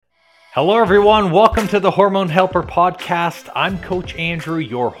Hello, everyone. Welcome to the Hormone Helper podcast. I'm Coach Andrew,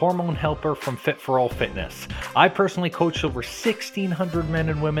 your hormone helper from Fit for All Fitness. I personally coach over 1,600 men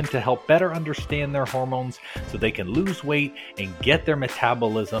and women to help better understand their hormones so they can lose weight and get their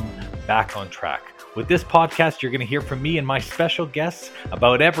metabolism back on track. With this podcast, you're going to hear from me and my special guests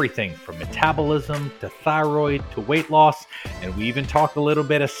about everything from metabolism to thyroid to weight loss. And we even talk a little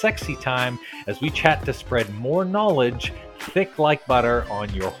bit of sexy time as we chat to spread more knowledge thick like butter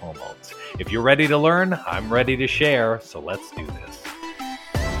on your hormones. If you're ready to learn, I'm ready to share, so let's do this.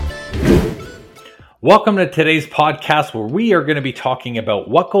 Welcome to today's podcast where we are going to be talking about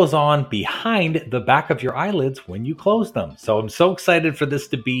what goes on behind the back of your eyelids when you close them. So I'm so excited for this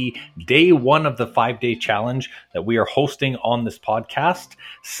to be day one of the 5-day challenge that we are hosting on this podcast.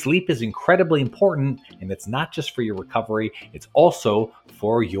 Sleep is incredibly important, and it's not just for your recovery, it's also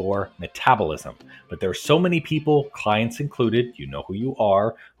for your metabolism. But there are so many people, clients included, you know who you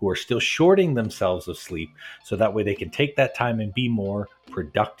are, who are still shorting themselves of sleep so that way they can take that time and be more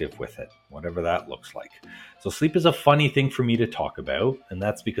productive with it, whatever that looks like. So sleep is a funny thing for me to talk about, and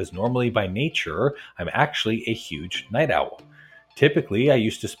that's because normally by nature, I'm actually a huge night owl. Typically, I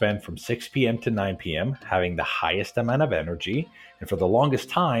used to spend from 6 p.m. to 9 p.m. having the highest amount of energy, and for the longest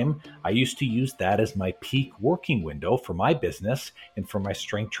time, I used to use that as my peak working window for my business and for my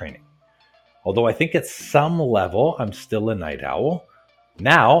strength training. Although I think at some level, I'm still a night owl,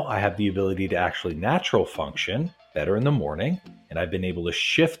 now I have the ability to actually natural function better in the morning, and I've been able to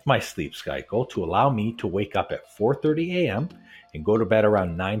shift my sleep cycle to allow me to wake up at 4:30 a.m. and go to bed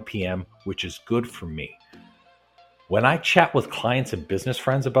around 9 p.m., which is good for me. When I chat with clients and business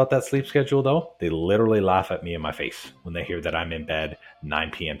friends about that sleep schedule, though, they literally laugh at me in my face when they hear that I'm in bed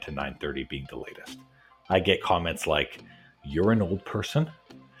 9 p.m. to 9:30 being the latest. I get comments like, "You're an old person?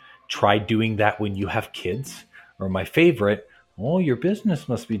 Try doing that when you have kids." Or my favorite, "Oh, your business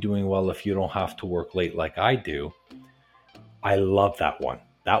must be doing well if you don't have to work late like I do." I love that one.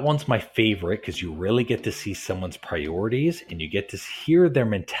 That one's my favorite because you really get to see someone's priorities and you get to hear their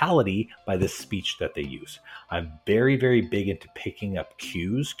mentality by the speech that they use. I'm very, very big into picking up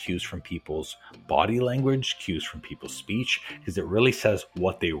cues from people's body language, cues from people's speech, because it really says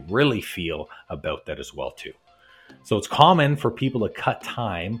what they really feel about that as well too. So it's common for people to cut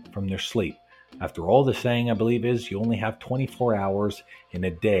time from their sleep. After all, the saying I believe is you only have 24 hours in a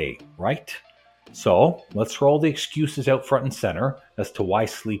day, right? So let's throw all the excuses out front and center as to why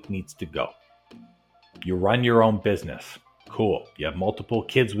sleep needs to go. You run your own business. Cool. You have multiple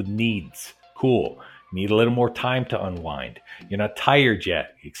kids with needs. Cool. You need a little more time to unwind. You're not tired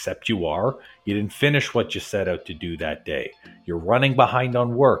yet, except you are. You didn't finish what you set out to do that day. You're running behind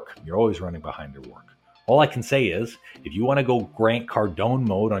on work. You're always running behind your work. All I can say is, if you want to go Grant Cardone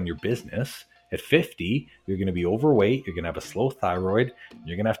mode on your business, at 50, you're going to be overweight, you're going to have a slow thyroid, and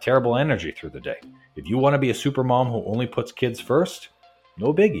you're going to have terrible energy through the day. If you want to be a super mom who only puts kids first,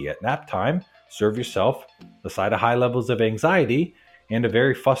 no biggie. At nap time, serve yourself a side of high levels of anxiety and a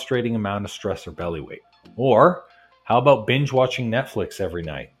very frustrating amount of stress or belly weight. Or how about binge watching Netflix every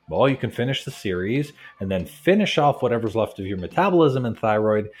night? Well, you can finish the series and then finish off whatever's left of your metabolism and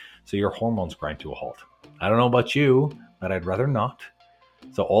thyroid so your hormones grind to a halt. I don't know about you, but I'd rather not.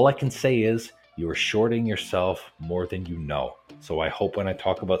 So all I can say is, you are shorting yourself more than you know. So I hope when I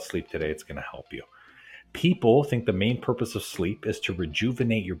talk about sleep today, it's going to help you. People think the main purpose of sleep is to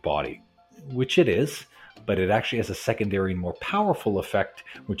rejuvenate your body, which it is, but it actually has a secondary and more powerful effect,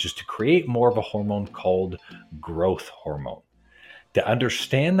 which is to create more of a hormone called growth hormone. To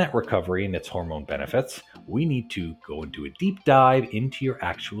understand that recovery and its hormone benefits, we need to go into a deep dive into your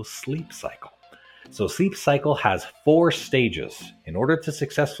actual sleep cycle. So sleep cycle has 4 stages. In order to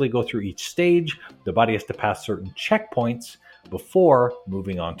successfully go through each stage, the body has to pass certain checkpoints before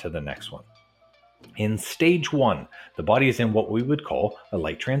moving on to the next one. In stage 1, the body is in what we would call a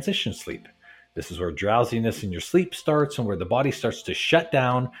light transition sleep. This is where drowsiness in your sleep starts and where the body starts to shut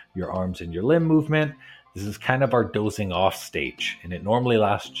down your arms and your limb movement. This is kind of our dozing off stage, and it normally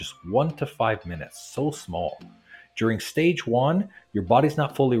lasts just 1 to 5 minutes, so small. During stage 1, your body's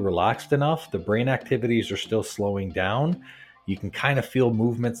not fully relaxed enough. The brain activities are still slowing down. You can kind of feel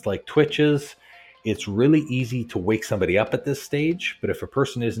movements like twitches. It's really easy to wake somebody up at this stage, but if a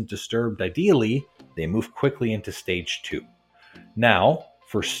person isn't disturbed, ideally, they move quickly into stage 2. Now,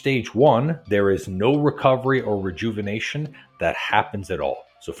 for stage 1, there is no recovery or rejuvenation that happens at all.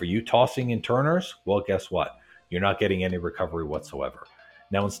 So for you tossing and turners, well, guess what? You're not getting any recovery whatsoever.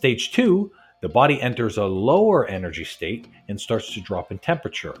 Now in stage 2, the body enters a lower energy state and starts to drop in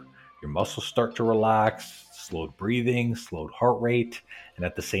temperature. Your muscles start to relax, slowed breathing, slowed heart rate, and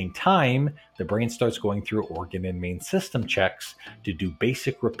at the same time, the brain starts going through organ and main system checks to do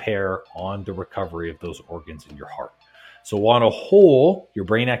basic repair on the recovery of those organs in your heart. So on a whole, your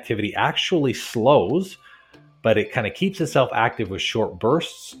brain activity actually slows, but it kind of keeps itself active with short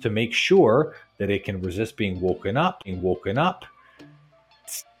bursts to make sure that it can resist being woken up.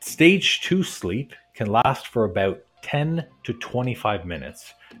 Stage 2 sleep can last for about 10 to 25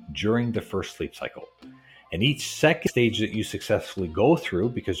 minutes during the first sleep cycle. And each second stage that you successfully go through,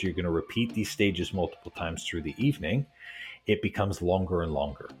 because you're going to repeat these stages multiple times through the evening, it becomes longer and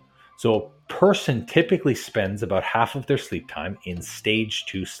longer. So a person typically spends about half of their sleep time in stage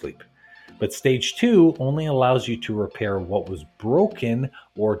 2 sleep. But stage 2 only allows you to repair what was broken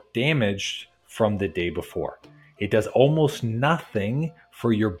or damaged from the day before. It does almost nothing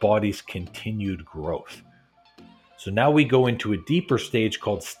for your body's continued growth. So now we go into a deeper stage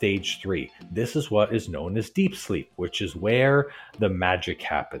called stage 3. This is what is known as deep sleep, which is where the magic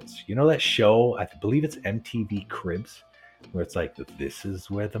happens. You know that show, I believe it's MTV Cribs, where it's like, this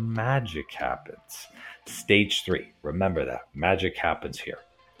is where the magic happens. Stage 3, remember that, magic happens here.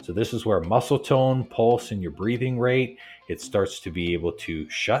 So this is where muscle tone, pulse, and your breathing rate, it starts to be able to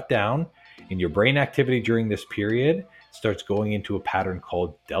shut down. And your brain activity during this period starts going into a pattern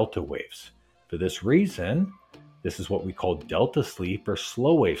called delta waves. For this reason, this is what we call delta sleep or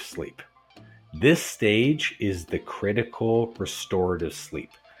slow wave sleep. This stage is the critical restorative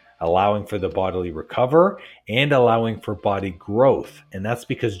sleep, allowing for the body to recover and allowing for body growth. And that's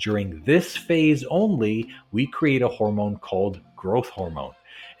because during this phase only, we create a hormone called growth hormone.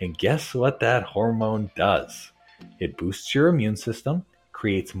 And guess what that hormone does? It boosts your immune system,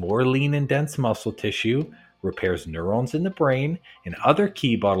 creates more lean and dense muscle tissue, repairs neurons in the brain, and other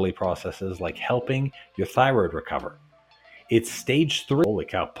key bodily processes like helping your thyroid recover. It's stage 3, holy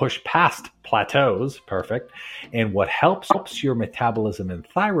cow, push past plateaus, perfect, and what helps your metabolism and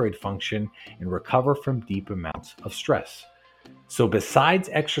thyroid function and recover from deep amounts of stress. So besides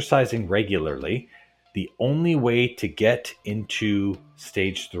exercising regularly, the only way to get into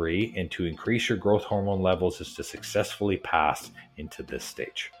stage 3 and to increase your growth hormone levels is to successfully pass into this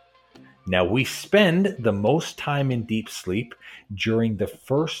stage. Now, we spend the most time in deep sleep during the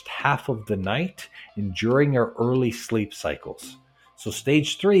first half of the night and during our early sleep cycles. So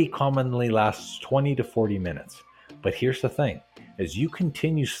stage 3 commonly lasts 20 to 40 minutes. But here's the thing. As you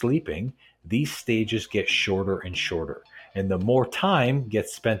continue sleeping, these stages get shorter and shorter. And the more time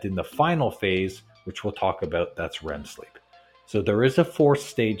gets spent in the final phase, which we'll talk about, that's REM sleep. So there is a fourth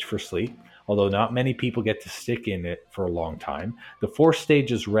stage for sleep. Although not many people get to stick in it for a long time. The fourth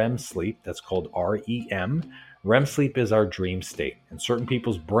stage is REM sleep. That's called REM. REM sleep is our dream state. And certain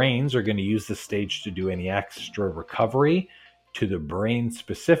people's brains are going to use this stage to do any extra recovery to the brain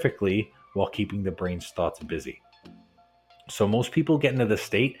specifically while keeping the brain's thoughts busy. So most people get into this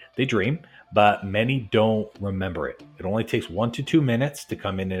state, they dream, but many don't remember it. It only takes 1 to 2 minutes to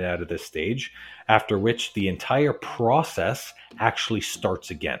come in and out of this stage, after which the entire process actually starts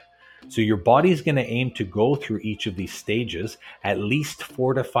again. So your body is going to aim to go through each of these stages at least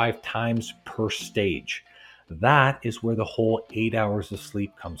 4 to 5 times per stage. That is where the whole 8 hours of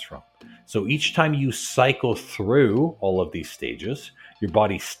sleep comes from. So each time you cycle through all of these stages, your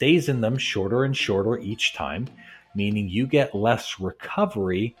body stays in them shorter and shorter each time, meaning you get less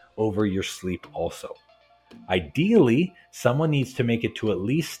recovery over your sleep also. Ideally, someone needs to make it to at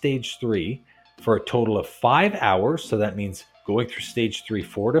least stage 3 for a total of 5 hours. So that means going through stage 3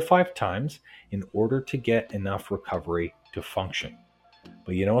 4 to 5 times in order to get enough recovery to function.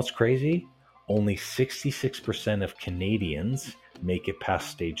 But you know what's crazy? Only 66% of Canadians make it past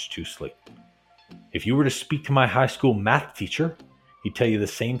stage 2 sleep. If you were to speak to my high school math teacher, he'd tell you the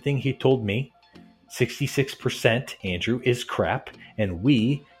same thing he told me. 66%, Andrew, is crap, and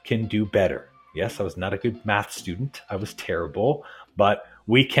we can do better. Yes, I was not a good math student. I was terrible, but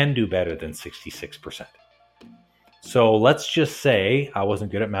we can do better than 66%. So let's just say I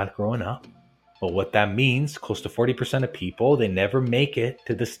wasn't good at math growing up. But what that means, close to 40% of people, they never make it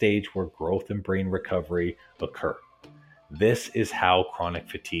to the stage where growth and brain recovery occur. This is how chronic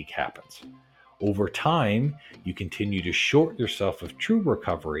fatigue happens. Over time, you continue to short yourself of true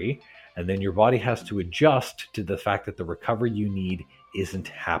recovery, and then your body has to adjust to the fact that the recovery you need isn't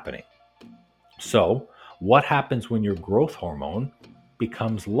happening. So, what happens when your growth hormone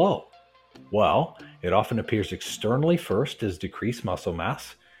becomes low? Well, it often appears externally first as decreased muscle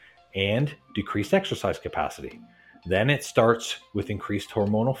mass and decreased exercise capacity. Then it starts with increased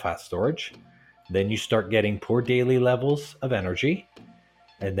hormonal fat storage. Then you start getting poor daily levels of energy.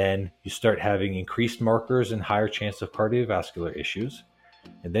 And then you start having increased markers and higher chance of cardiovascular issues.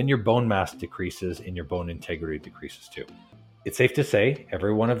 And then your bone mass decreases and your bone integrity decreases too. It's safe to say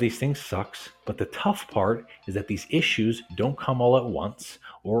every one of these things sucks, but the tough part is that these issues don't come all at once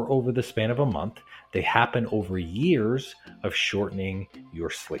or over the span of a month. They happen over years of shortening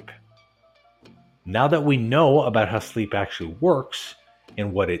your sleep. Now that we know about how sleep actually works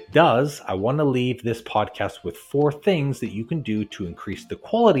and what it does, I want to leave this podcast with 4 things that you can do to increase the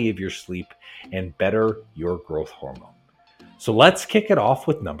quality of your sleep and better your growth hormone. So let's kick it off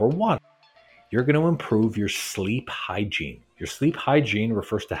with number 1. You're going to improve your sleep hygiene. Your sleep hygiene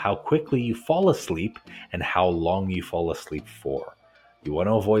refers to how quickly you fall asleep and how long you fall asleep for. You want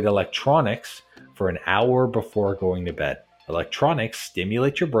to avoid electronics for an hour before going to bed. Electronics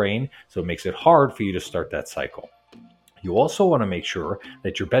stimulate your brain, so it makes it hard for you to start that cycle. You also want to make sure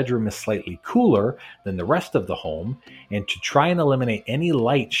that your bedroom is slightly cooler than the rest of the home and to try and eliminate any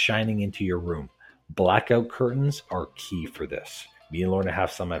light shining into your room. Blackout curtains are key for this. Me and Lorna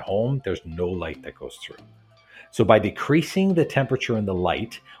have some at home. There's no light that goes through. So by decreasing the temperature and the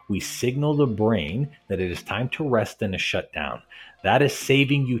light, we signal the brain that it is time to rest and to shut down. That is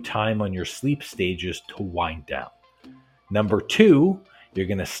saving you time on your sleep stages to wind down. Number 2, you're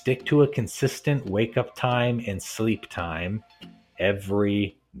going to stick to a consistent wake up time and sleep time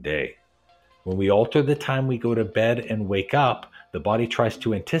every day. When we alter the time we go to bed and wake up, the body tries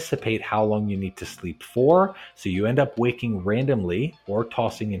to anticipate how long you need to sleep for, so you end up waking randomly or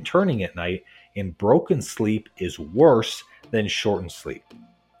tossing and turning at night, and broken sleep is worse than shortened sleep.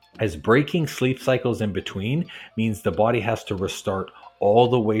 As breaking sleep cycles in between means the body has to restart all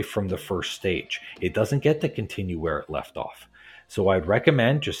the way from the first stage. It doesn't get to continue where it left off. So I'd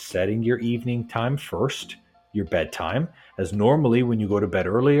recommend just setting your evening time first, your bedtime, as normally when you go to bed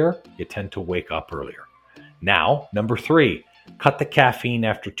earlier, you tend to wake up earlier. Now, number 3, cut the caffeine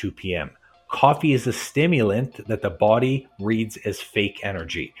after 2 p.m. Coffee is a stimulant that the body reads as fake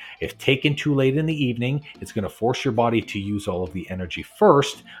energy. If taken too late in the evening, it's going to force your body to use all of the energy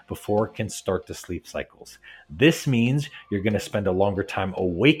first before it can start the sleep cycles. This means you're going to spend a longer time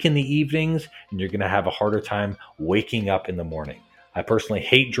awake in the evenings and you're going to have a harder time waking up in the morning. I personally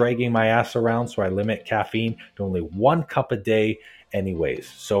hate dragging my ass around, so I limit caffeine to only 1 cup a day anyways.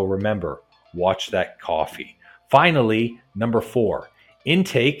 So remember, watch that coffee. Finally, number 4,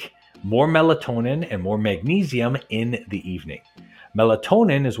 intake more melatonin and more magnesium in the evening.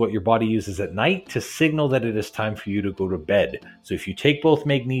 Melatonin is what your body uses at night to signal that it is time for you to go to bed. So if you take both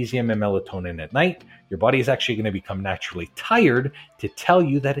magnesium and melatonin at night, your body is actually going to become naturally tired to tell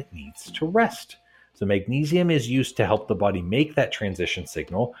you that it needs to rest. So magnesium is used to help the body make that transition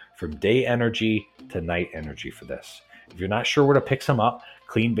signal from day energy to night energy for this. If you're not sure where to pick some up,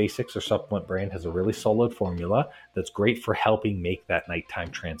 Clean Basics or Supplement Brand has a really solid formula that's great for helping make that nighttime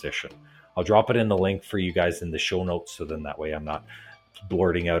transition. I'll drop it in the link for you guys in the show notes, so then that way I'm not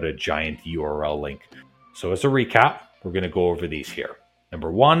blurting out a giant URL link. So as a recap, we're going to go over these here.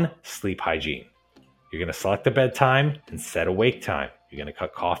 Number 1, sleep hygiene. You're going to select a bedtime and set a wake time. You're going to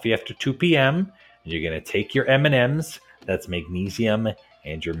cut coffee after 2 p.m. and you're going to take your M&Ms, that's magnesium,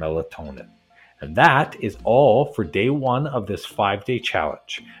 and your melatonin. And that is all for day 1 of this 5-day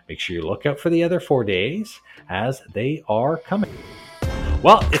challenge. Make sure you look out for the other 4 days as they are coming.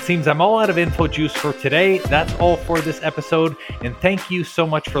 Well, it seems I'm all out of info juice for today. That's all for this episode, and thank you so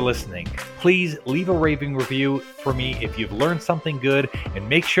much for listening. Please leave a raving review for me if you've learned something good, and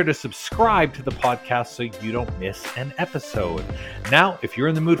make sure to subscribe to the podcast so you don't miss an episode. Now, if you're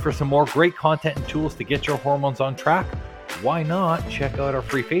in the mood for some more great content and tools to get your hormones on track, why not check out our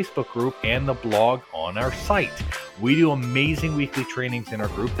free Facebook group and the blog on our site. We do amazing weekly trainings in our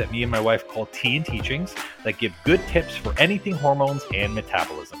group that me and my wife call Tea and Teachings that give good tips for anything hormones and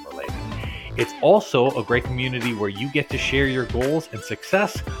metabolism related. It's also a great community where you get to share your goals and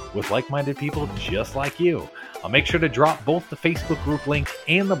success with like-minded people just like you. I'll make sure to drop both the Facebook group link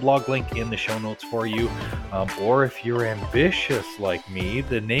and the blog link in the show notes for you. Or if you're ambitious like me,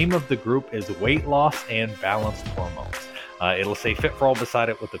 the name of the group is Weight Loss and Balanced Hormones. It'll say Fit for All beside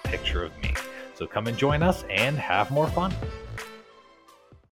it with a picture of me. So come and join us and have more fun.